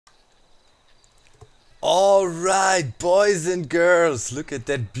Alright, boys and girls, look at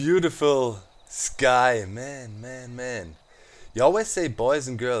that beautiful sky. Man, man, man. You always say boys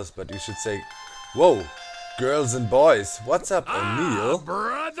and girls, but you should say, whoa, girls and boys. What's up, O'Neill?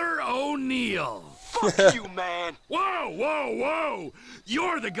 Brother O'Neill. Fuck you, man. Whoa, whoa, whoa.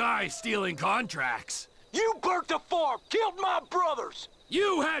 You're the guy stealing contracts. You burnt the farm, killed my brothers.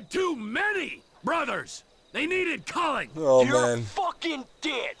 You had too many brothers. They needed culling. Oh, You're man. fucking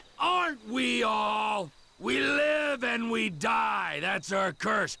dead. Aren't we all? We live and we die. That's our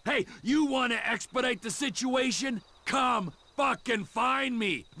curse. Hey, you want to expedite the situation? Come fucking find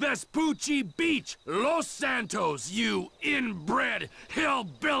me. Vespucci Beach, Los Santos, you inbred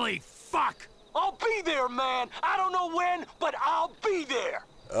hillbilly fuck. I'll be there, man. I don't know when, but I'll be there.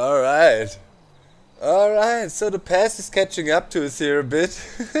 Alright. Alright, so the past is catching up to us here a bit.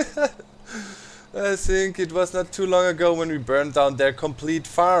 I think it was not too long ago when we burned down their complete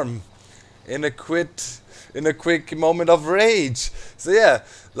farm in a quick moment of rage. So yeah,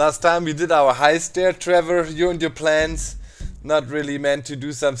 last time we did our heist there, Trevor, you and your plans not really meant to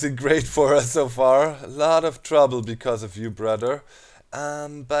do something great for us so far. A lot of trouble because of you, brother.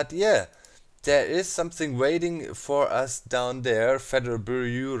 But yeah, there is something waiting for us down there. Federal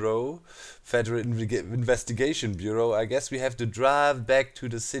Investigation Bureau. I guess we have to drive back to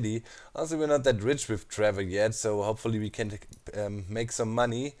the city. Also, we're not that rich with Trevor yet, so hopefully we can make some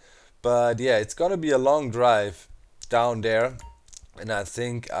money. But yeah, it's gonna be a long drive down there, and I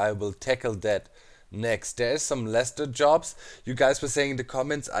think I will tackle that next. There's some Lester jobs. You guys were saying in the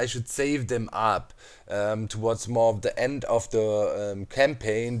comments I should save them up towards more of the end of the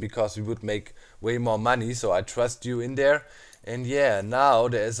campaign, because we would make way more money, so I trust you in there. And yeah, now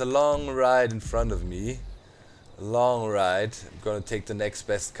there's a long ride in front of me. A long ride. I'm gonna take the next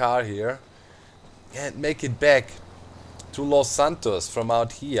best car here and make it back to Los Santos from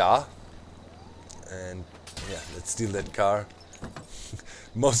out here. And yeah, let's steal that car.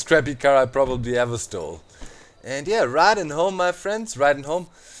 Most crappy car I probably ever stole. And yeah, riding home, my friends, riding home.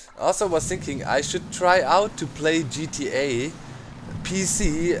 Also was thinking I should try out to play GTA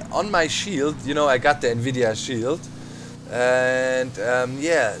PC on my Shield. You know, I got the Nvidia Shield. And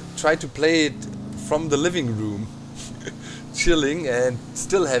yeah, try to play it from the living room. Chilling and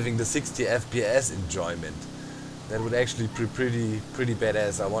still having the 60 FPS enjoyment. That would actually be pretty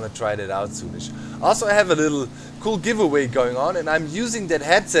badass. I want to try that out soonish. Also, I have a little cool giveaway going on, and I'm using that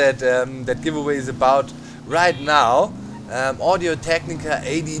headset that giveaway is about right now. Audio Technica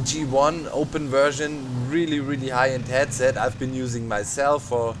ADG1 open version, really high-end headset. I've been using myself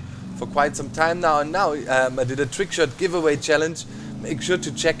for quite some time now, and now I did a trick shot giveaway challenge. Make sure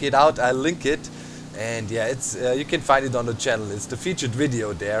to check it out. I'll link it, and yeah, it's you can find it on the channel. It's the featured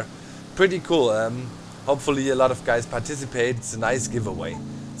video there. Pretty cool. Hopefully a lot of guys participate. It's a nice giveaway.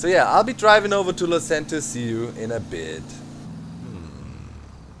 So yeah, I'll be driving over to Los Santos. See you in a bit.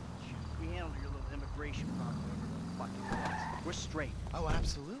 We handled your little immigration problem, whatever the fuck it was. We're straight. Oh,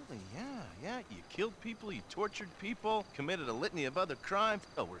 absolutely, yeah. You killed people, you tortured people, committed a litany of other crimes.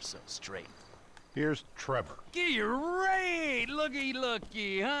 Oh, we're so straight. Here's Trevor. Great,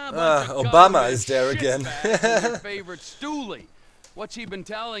 looky, huh? Obama is there again. Your favorite stoolie. What's he been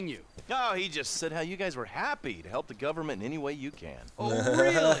telling you? Oh, he just said how you guys were happy to help the government in any way you can. Oh,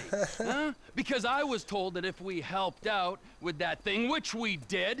 really? Huh? Because I was told that if we helped out with that thing, which we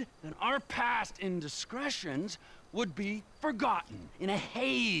did, then our past indiscretions would be forgotten in a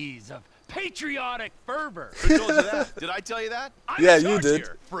haze of patriotic fervor. Who told you that? Did I tell you that? I'm Yeah, in you charge did.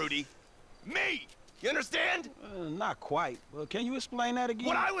 here, Fruity. Me! You understand? Not quite. Well, can you explain that again?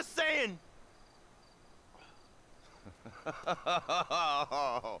 What I was saying!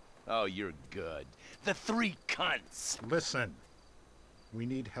 Oh, you're good. The three cunts. Listen, we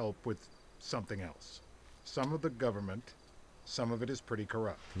need help with something else. Some of the government, some of it is pretty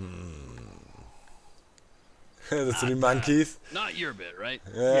corrupt. The three monkeys. Not your bit, right?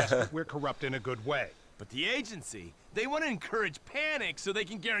 Yes, but we're corrupt in a good way. But the agency, they want to encourage panic so they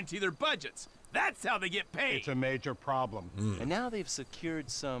can guarantee their budgets. That's how they get paid. It's a major problem. And now they've secured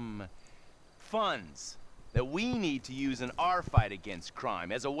some funds that we need to use in our fight against crime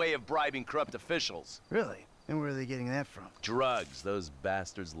as a way of bribing corrupt officials. Really? And where are they getting that from? Drugs. Those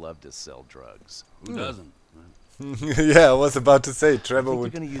bastards love to sell drugs. Who doesn't? Yeah, I was about to say, Trevor I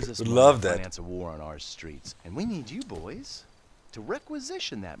would, think they're gonna use this would money love to that. finance a war on our streets. And we need you boys to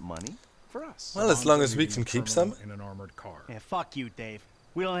requisition that money for us. Well, as long as we Leaving can a keep criminal some. in an armored car. Yeah, fuck you, Dave.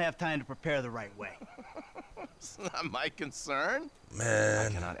 We don't have time to prepare the right way. It's not my concern. I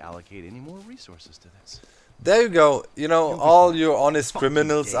Man, cannot allocate any more resources to this. There you go. You know, all you honest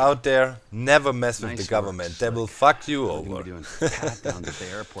criminals gay. out there, never mess with Nice the government. work, They will slick. fuck you We're gonna over. be doing pat-downs at the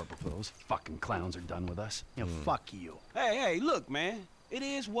airport before those fucking clowns are done with us. You know, fuck you. Hey, look, man. It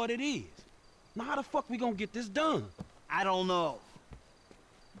is what it is. Now how the fuck we gonna get this done? I don't know.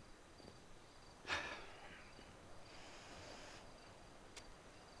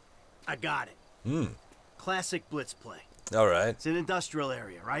 I got it. Classic blitz play. All right. It's an industrial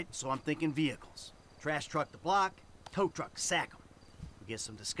area, right? So I'm thinking vehicles. Trash truck the block, tow truck, sack 'em. We get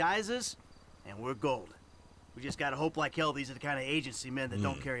some disguises, and we're golden. We just gotta hope like hell these are the kind of agency men that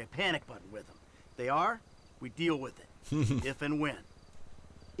don't carry a panic button with them. If they are, we deal with it. If and when.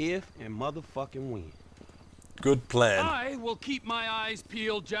 If and motherfucking when. Good plan. I will keep my eyes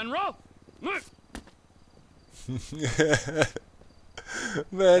peeled, General. Man,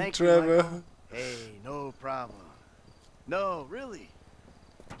 Thank you, Trevor. Michael. Hey, no problem. No, really.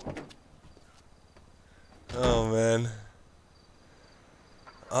 Oh man.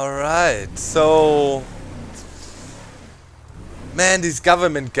 Alright, so man, these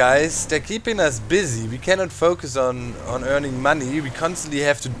government guys, they're keeping us busy. We cannot focus on earning money. We constantly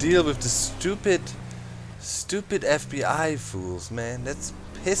have to deal with the stupid FBI fools, man. That's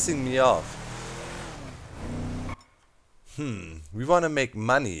pissing me off. We wanna make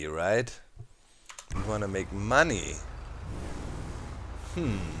money, right? We wanna make money.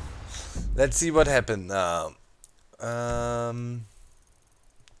 Let's see what happened now. At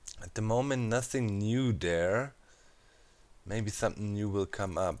the moment, nothing new there. Maybe something new will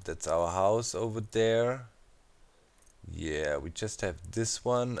come up. That's our house over there. Yeah, we just have this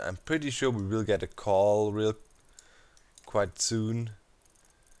one. I'm pretty sure we will get a call quite soon.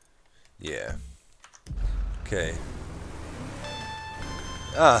 Yeah. Okay.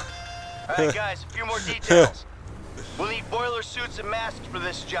 Ah. Alright guys, a few more details. We'll need boiler suits and masks for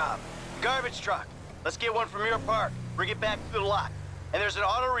this job. Garbage truck. Let's get one from your park. Bring it back to the lot. And there's an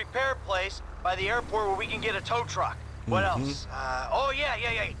auto repair place by the airport where we can get a tow truck. What else? Oh yeah,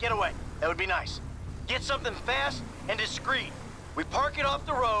 get away. That would be nice. Get something fast and discreet. We park it off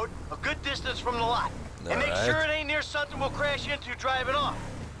the road, a good distance from the lot. And make Alright. sure it ain't near something we'll crash into driving off.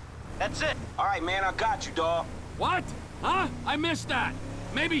 That's it. All right, man, I got you, dawg. What? Huh? I missed that.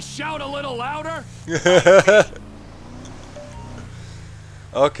 Maybe shout a little louder?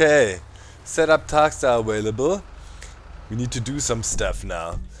 Okay. Setup tasks are available. We need to do some stuff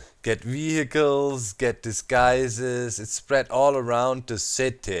now. Get vehicles, get disguises. It's spread all around the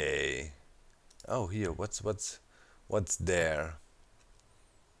city. Oh, here. What's there?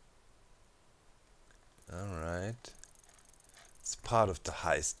 All right. It's part of the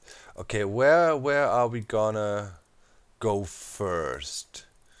heist. Okay, where are we gonna go first?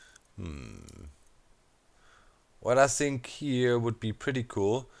 What I think here would be pretty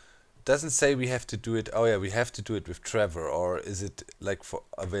cool. Doesn't say we have to do it. Oh yeah, we have to do it with Trevor, or is it like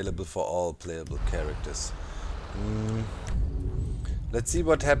available for all playable characters? Let's see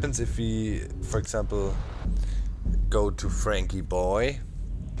what happens if we, for example, go to Frankie Boy.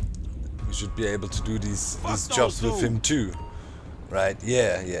 We should be able to do these jobs with him too, right?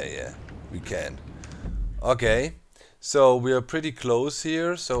 Yeah. We can. Okay, so we are pretty close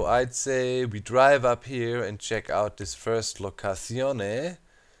here. So I'd say we drive up here and check out this first locazione.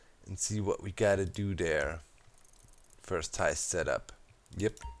 And see what we gotta do there. First heist setup.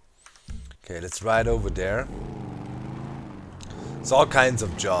 Yep. Okay, let's ride over there. It's all kinds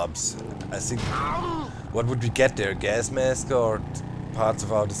of jobs. I think. What would we get there? Gas mask or parts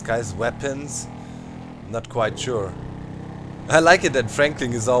of our disguise? Weapons? Not quite sure. I like it that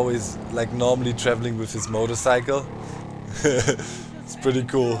Franklin is always like normally traveling with his motorcycle. It's pretty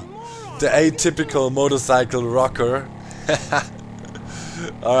cool. The atypical motorcycle rocker.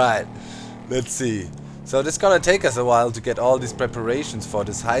 Alright, let's see. So this is gonna take us a while to get all these preparations for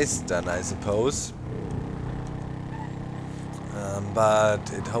this heist done, I suppose.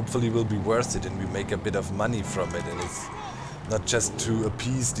 But it hopefully will be worth it and we make a bit of money from it, and it's not just to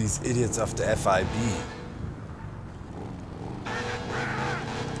appease these idiots of the FIB.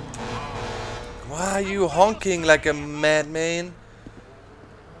 Why are you honking like a madman?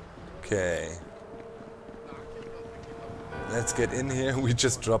 Okay. Let's get in here. We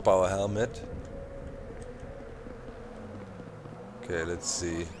just drop our helmet. Okay, let's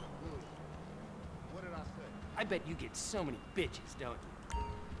see. I bet you get so many bitches, don't you?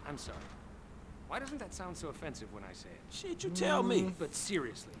 I'm sorry. Why doesn't that sound so offensive when I say it? Shit, you tell me. But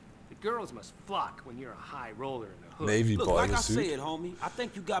seriously, the girls must flock when you're a high roller in the hood. Navy Look, boiler like I suit. said, homie, I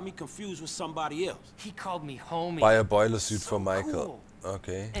think you got me confused with somebody else. He called me homie. Buy a boiler suit So for Michael. cool.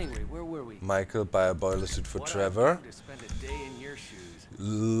 Okay. Anyway, where were we? Michael, buy a boiler suit for What I'd Trevor. do to spend a day in your shoes.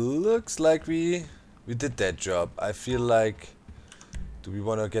 Looks like we we did that job. I feel like... Do we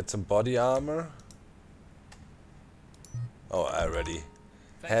want to get some body armor? Oh, I already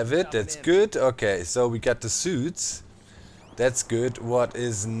have it. That's good. Okay, so we got the suits. That's good. What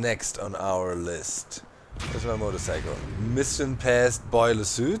is next on our list? Where's my motorcycle? Mission passed, boiler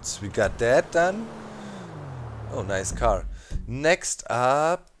suits. We got that done. Oh, nice car. Next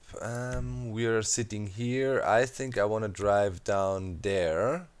up, we are sitting here. I think I want to drive down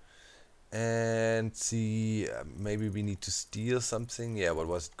there and see. Maybe we need to steal something. Yeah, what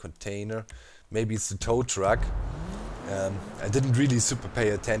was it? Container. Maybe it's the tow truck. I didn't really super pay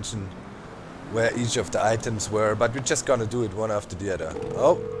attention where each of the items were, but we're just gonna do it one after the other.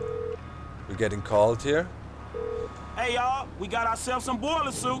 Oh, we're getting called here. Hey y'all, we got ourselves some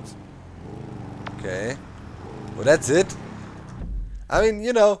boiler suits. Okay. Well, that's it. I mean,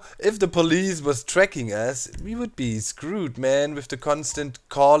 you know, if the police was tracking us, we would be screwed, man, with the constant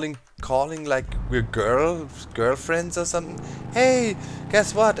calling like we're girlfriends or something. Hey,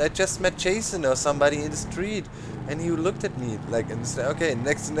 guess what? I just met Jason or somebody in the street, and he looked at me like, and said, okay,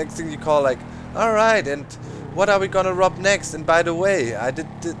 next thing you call like, all right, and what are we gonna rob next? And by the way, I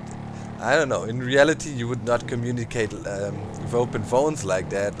don't know. In reality, you would not communicate with open phones like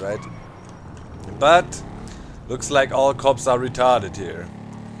that, right? But looks like all cops are retarded here.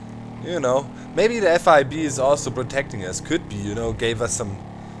 You know, maybe the FIB is also protecting us. Could be, you know, gave us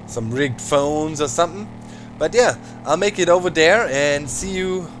some rigged phones or something. But yeah, I'll make it over there and see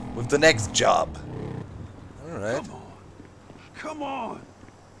you with the next job. Alright. Come on.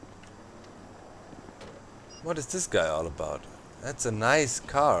 What is this guy all about? That's a nice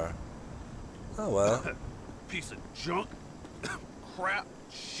car. Oh well. Piece of junk. Crap.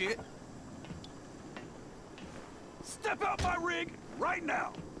 Shit. Step out my rig right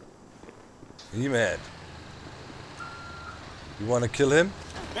now. He mad. You wanna kill him?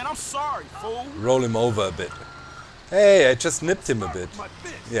 Man, I'm sorry, fool. Roll him over a bit. Hey, I just nipped him a bit.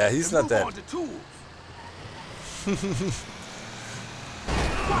 Yeah, he's not dead.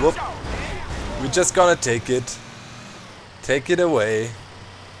 Whoop. We're just gonna take it. Take it away.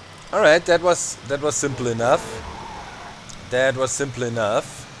 Alright, that was simple enough. That was simple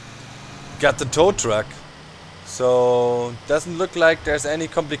enough. Got the tow truck. So doesn't look like there's any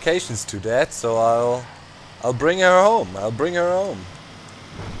complications to that, so I'll bring her home. I'll bring her home.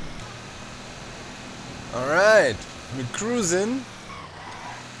 Alright, we're cruising.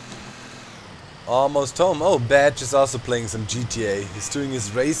 Almost home. Oh, Badge is also playing some GTA. He's doing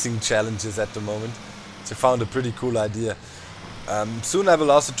his racing challenges at the moment. So I found a pretty cool idea. Soon I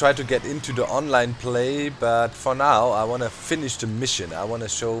will also try to get into the online play, but for now I want to finish the mission. I want to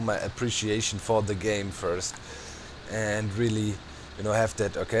show my appreciation for the game first. And really, you know, have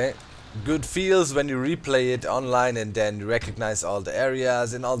that, okay? Good feels when you replay it online and then you recognize all the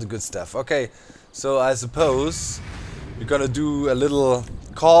areas and all the good stuff. Okay, so I suppose we're gonna do a little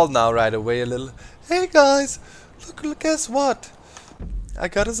call now right away. A little, hey guys, look, guess what? I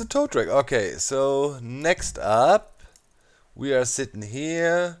got us a tow truck. Okay, so next up, we are sitting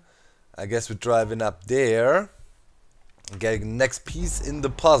here. I guess we're driving up there. Getting the next piece in the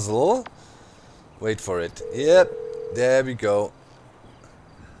puzzle. Wait for it. Yep, there we go.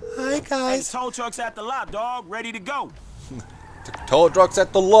 Hi guys. Hey, tow truck's at the lot, dog. Ready to go. The tow truck's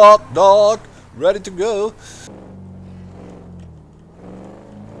at the lot, dog. Ready to go.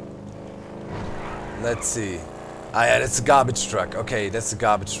 Let's see. Ah yeah, that's the garbage truck. Okay, that's the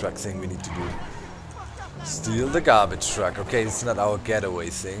garbage truck thing we need to do. Steal the garbage truck. Okay, it's not our getaway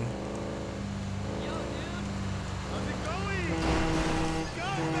thing.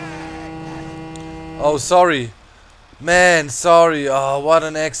 Oh, sorry. Man, sorry. Oh, what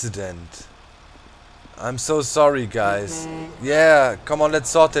an accident. I'm so sorry, guys. Yeah, come on, let's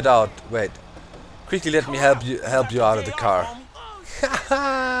sort it out. Wait. Quickly let me help you out of the car.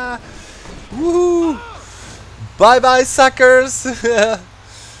 Woohoo! Bye-bye, suckers!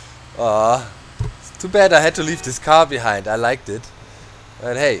 Aw. It's too bad I had to leave this car behind. I liked it.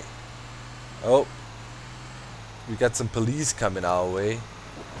 But hey. Oh. We got some police coming our way.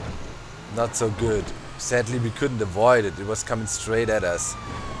 Not so good. Sadly, we couldn't avoid it. It was coming straight at us.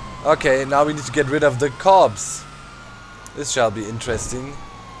 Okay, now we need to get rid of the cops. This shall be interesting.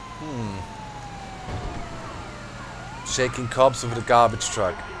 Shaking cops with a garbage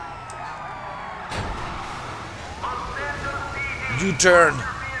truck. U-turn.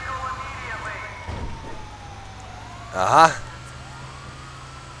 Aha.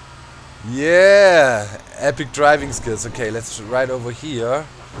 Yeah. Epic driving skills. Okay, let's ride over here.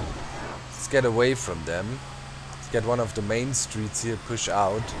 Let's get away from them. Let's get one of the main streets here. Push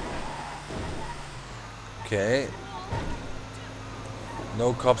out. Okay.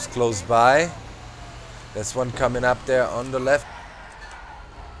 No cops close by. There's one coming up there on the left.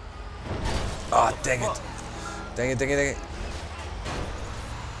 Oh, dang it. Dang it, dang it, dang it.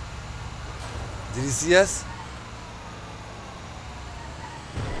 Did he see us?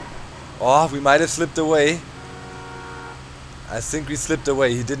 Oh, we might have slipped away. I think we slipped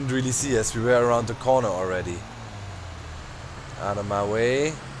away. He didn't really see us. We were around the corner already. Out of my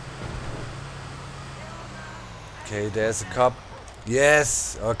way. Okay, there's a cop.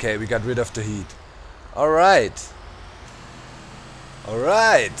 Yes! Okay, we got rid of the heat. Alright.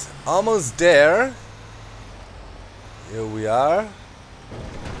 Alright. Almost there. Here we are.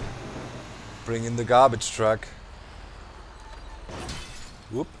 Bring in the garbage truck.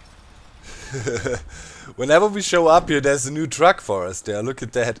 Whoop. Whenever we show up here, there's a new truck for us there. Look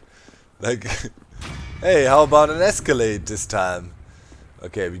at that. Like, hey, how about an Escalade this time?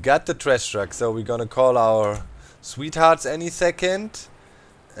 Okay, we got the trash truck, so we're gonna call our sweethearts any second.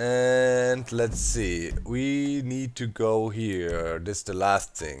 And let's see. We need to go here. This is the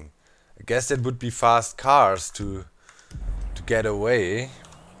last thing. I guess that would be fast cars to get away.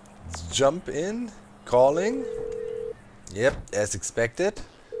 Let's jump in. Calling. Yep, as expected.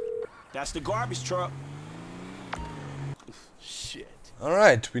 That's the garbage truck. Shit.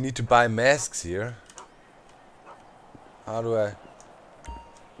 Alright, we need to buy masks here. How do I...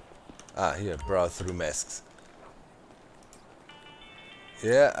 Ah, here, browse through masks.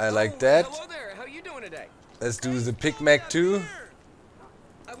 Yeah, I like that. Hello there. How you doing today? Let's do the Pig Mac too.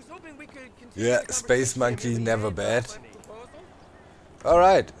 I was hoping we could continue Yeah, the Space conversation Monkey, with never the bad. proposal.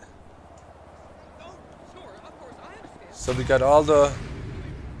 Alright, Oh, sure, of course, I understand. so we got all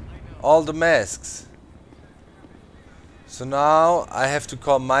the masks. So now I have to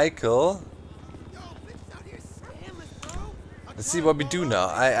call Michael. Let's see what we do now.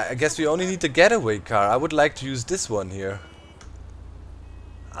 I guess we only need the getaway car. I would like to use this one here.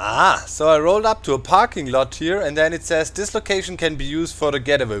 Ah, so I rolled up to a parking lot here and then it says this location can be used for the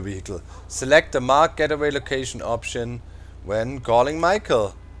getaway vehicle. Select the marked getaway location option when calling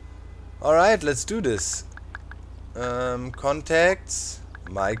Michael. Alright, let's do this. Contacts,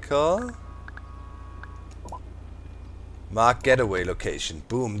 Michael. Mark getaway location.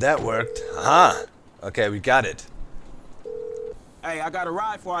 Boom, that worked. Aha! Okay, we got it. Hey, I got a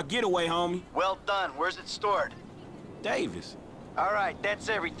ride for our getaway, homie. Well done. Where's it stored? Davis. All right, that's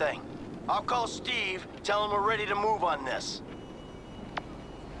everything. I'll call Steve, tell him we're ready to move on this.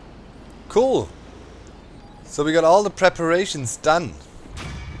 Cool. So we got all the preparations done.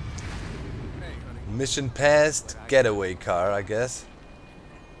 Mission passed. Getaway car, I guess.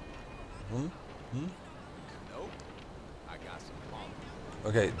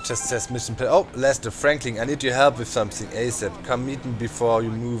 Okay, just says mission passed. Oh, Lester, Franklin, I need your help with something ASAP. Come meet me before you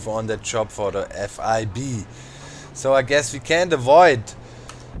move on that job for the FIB. So I guess we can't avoid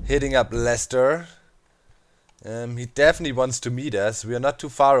hitting up Lester. He definitely wants to meet us. We are not too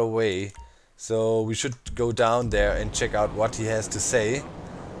far away. So we should go down there and check out what he has to say.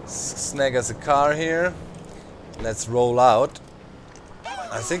 Snag us a car here. Let's roll out.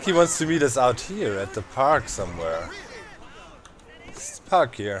 I think he wants to meet us out here at the park somewhere. Let's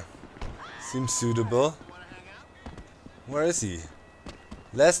park here. Seems suitable. Where is he?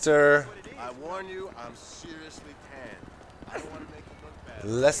 Lester! I warn you, I'm seriously tanned. I don't want to make it look bad.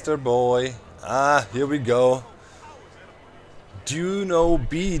 Lester boy. Ah, here we go. Juno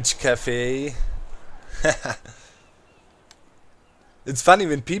Beach Cafe. It's funny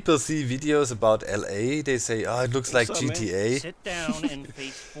when people see videos about LA, they say, oh, it looks like GTA. Sit down and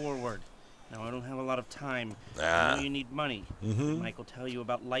face forward. Now, I don't have a lot of time. I know you need money. Mike will tell you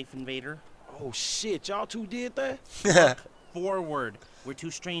about Life Invader. Oh, shit. Y'all two did that? Look forward. We're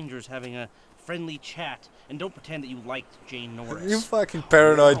two strangers having a friendly chat. And don't pretend that you liked Jane Norris. You fucking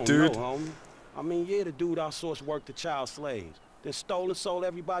paranoid, I dude. don't know, homie. I mean, yeah, the dude outsourced work to child slaves. Then stole and sold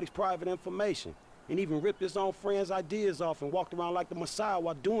everybody's private information. And even ripped his own friends' ideas off and walked around like the Messiah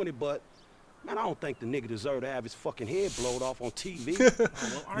while doing it, but... Man, I don't think the nigga deserved to have his fucking head blowed off on TV.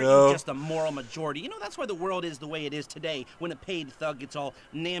 Well, aren't you just a moral majority? You know, that's why the world is the way it is today, when a paid thug gets all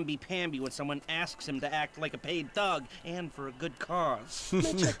namby-pamby when someone asks him to act like a paid thug, and for a good cause.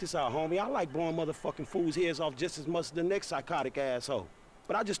 Man, check this out, homie. I like blowing motherfucking fools' heads off just as much as the next psychotic asshole.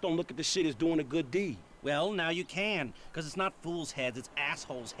 But I just don't look at the shit as doing a good deed. Well, now you can, because it's not fools' heads, it's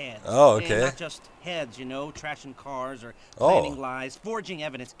assholes' heads. Oh, okay. And not just heads, you know, trashing cars or planning lies, forging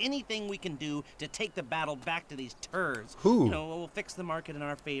evidence, anything we can do to take the battle back to these turds. Who? You know, we'll fix the market in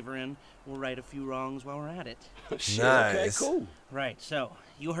our favor and we'll right a few wrongs while we're at it. Shit, Nice. okay, cool. Right, so,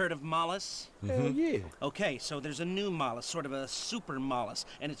 you heard of mollusks? Hell yeah. Okay, so there's a new mollusk, sort of a super mollusk,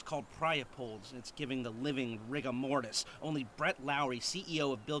 and it's called priapods. It's giving the living rigor mortis. Only Brett Lowry,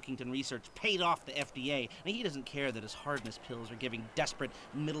 CEO of Bilkington Research, paid off the FDA, and he doesn't care that his hardness pills are giving desperate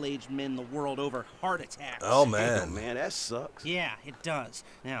middle-aged men the world over heart attacks. Oh Damn, man. man, that sucks. Yeah, it does.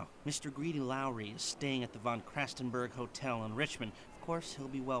 Now, Mr. Greedy Lowry is staying at the Von Krastenberg Hotel in Richmond. Of course, he'll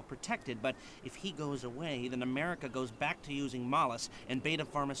be well protected, but if he goes away, then America goes back to using mollusks, and Beta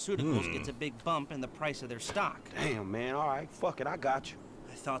Pharmaceuticals gets a big bump in the price of their stock. Damn, man, all right, fuck it, I got you.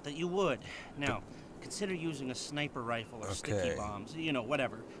 I thought that you would. Now, consider using a sniper rifle or sticky Okay. bombs. You know,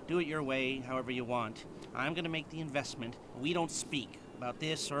 whatever. Do it your way, however you want. I'm gonna make the investment. We don't speak about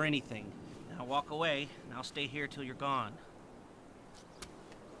this or anything. Now walk away, and I'll stay here till you're gone.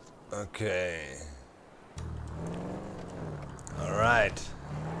 Okay. All right.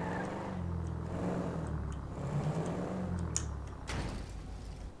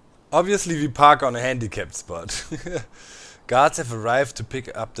 Obviously, we park on a handicapped spot. Guards have arrived to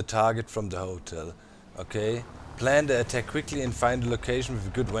pick up the target from the hotel. Okay. Plan the attack quickly and find a location with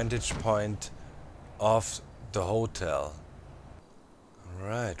a good vantage point of the hotel.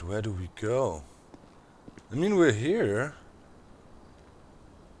 Alright, where do we go? I mean, we're here.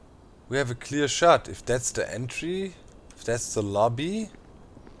 We have a clear shot. If that's the entry, if that's the lobby.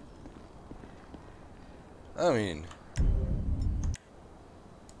 I mean...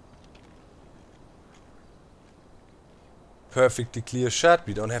 perfectly clear shot.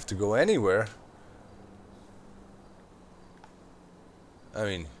 We don't have to go anywhere. I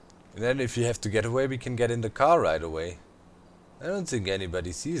mean, and then if you have to get away, we can get in the car right away. I don't think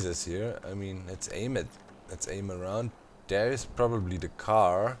anybody sees us here. I mean, let's aim around. There is probably the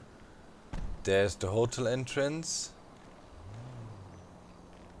car. There's the hotel entrance.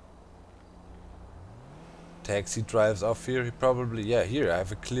 Taxi drives off here. He probably, yeah, here I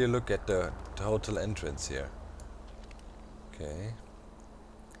have a clear look at the hotel entrance here. Okay.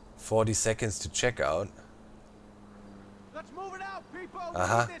 40 seconds to check out. Let's move it out, people.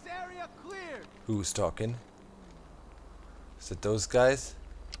 Uh-huh. Keep this area cleared. Who's talking? Is it those guys?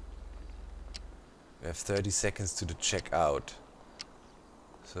 We have 30 seconds to the check out.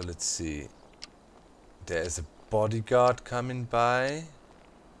 So let's see. There's a bodyguard coming by.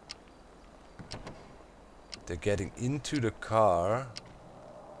 They're getting into the car.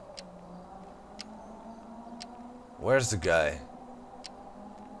 Where's the guy?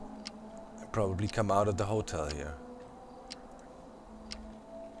 Probably come out of the hotel here.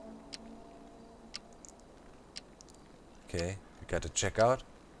 Okay, we got to check out.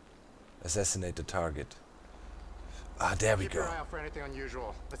 Assassinate the target. Ah, there we Keep go. your eye out for anything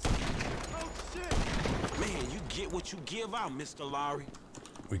unusual. Let's Oh shit! Man, you get what you give out, Mr. Lowry.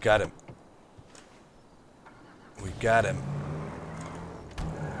 We got him. We got him.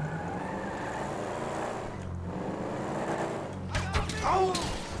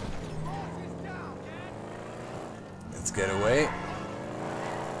 Let's get away.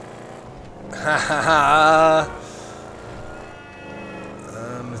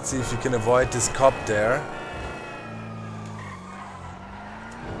 Let's see if you can avoid this cop there.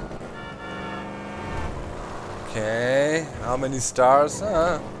 Okay, how many stars?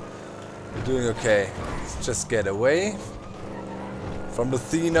 We're doing okay. Let's just get away from the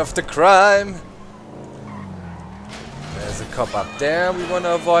scene of the crime. There's a cop up there. We want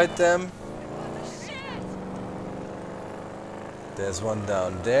to avoid them. There's one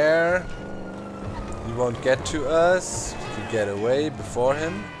down there. He won't get to us. We can get away before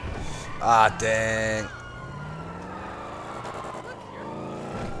him. Ah, dang.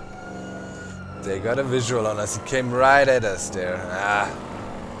 They got a visual on us. He came right at us there. Ah.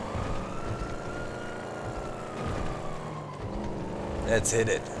 Let's hit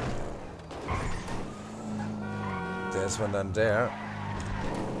it. There's one down there.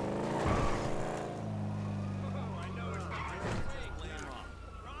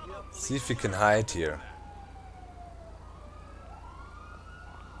 See if we can hide here.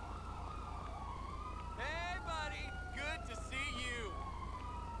 Hey, buddy. Good to see you.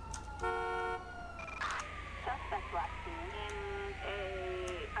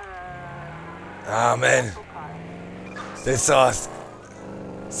 Ah, man. They saw us.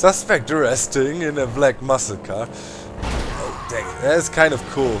 Suspect arresting in a black muscle car. Oh, dang it. That's kind of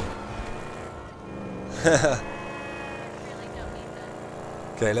cool.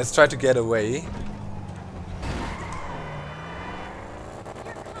 Okay, let's try to get away.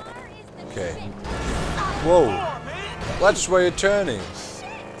 Okay. Whoa. Watch where you're turning.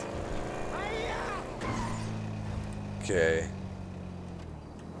 Okay.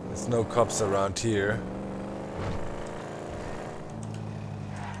 There's no cops around here.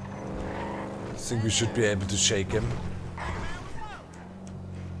 I think we should be able to shake him.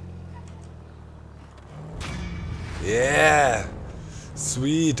 Yeah!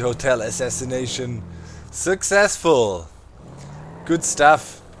 Sweet, hotel assassination. Successful! Good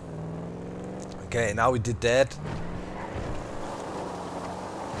stuff. Okay, now we did that.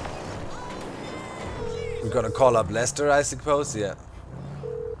 We're gonna call up Lester, I suppose, yeah.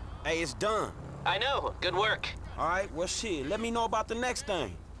 Hey, it's done. I know. Good work. All right, well, shit, let me know about the next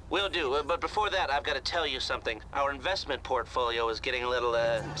thing. Will do, but before that, I've got to tell you something. Our investment portfolio is getting a little,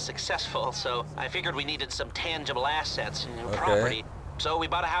 successful, so I figured we needed some tangible assets and property. So we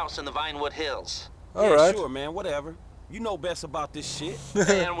bought a house in the Vinewood Hills. Yeah, sure, man, whatever. You know best about this shit.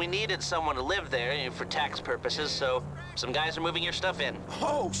 And we needed someone to live there for tax purposes, so some guys are moving your stuff in.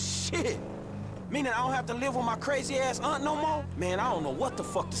 Oh, shit. Meaning I don't have to live with my crazy-ass aunt no more? Man, I don't know what the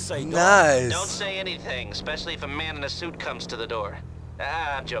fuck to say, dog. Nice. Don't say anything, especially if a man in a suit comes to the door.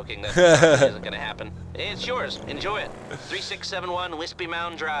 I'm joking. That isn't gonna happen. It's yours. Enjoy it. 3671 Wispy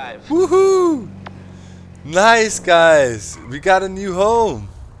Mound Drive. Woohoo! Nice, guys. We got a new home.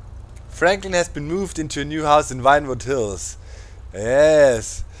 Franklin has been moved into a new house in Vinewood Hills.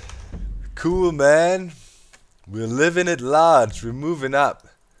 Yes. Cool, man. We're living it large. We're moving up.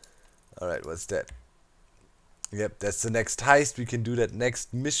 Alright, what's that? Yep, that's the next heist. We can do that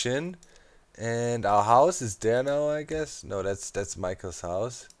next mission. And our house is there now, I guess. No, that's Michael's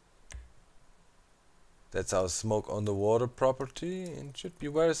house. That's our smoke on the water property. And should be,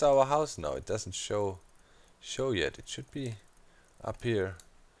 where is our house now? It doesn't show yet. It should be up here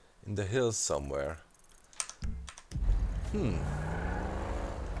in the hills somewhere.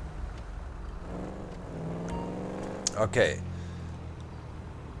 Okay.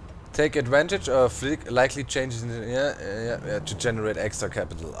 Take advantage of likely changes in the, to generate extra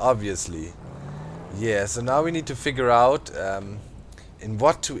capital, obviously. Yeah, so now we need to figure out in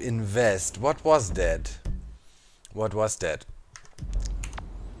what to invest. What was that? What was that?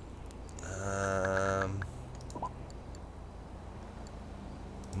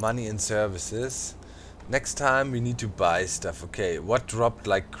 Money and services. Next time we need to buy stuff. Okay, what dropped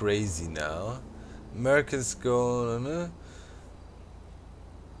like crazy now? Americans go...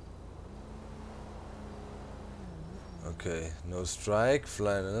 Okay, no strike,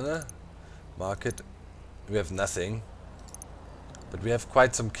 fly, market. We have nothing, but we have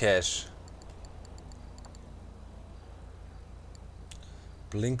quite some cash.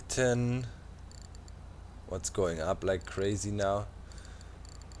 Blinkton. What's going up like crazy now?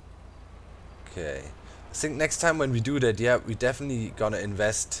 Okay, I think next time when we do that, yeah, we definitely gonna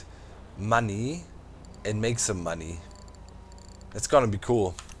invest money and make some money. That's gonna be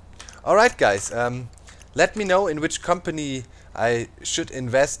cool. Alright, guys, let me know in which company I should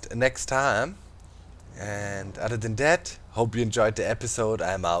invest next time. And other than that, hope you enjoyed the episode.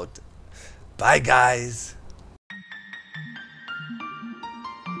 I'm out. Bye, guys.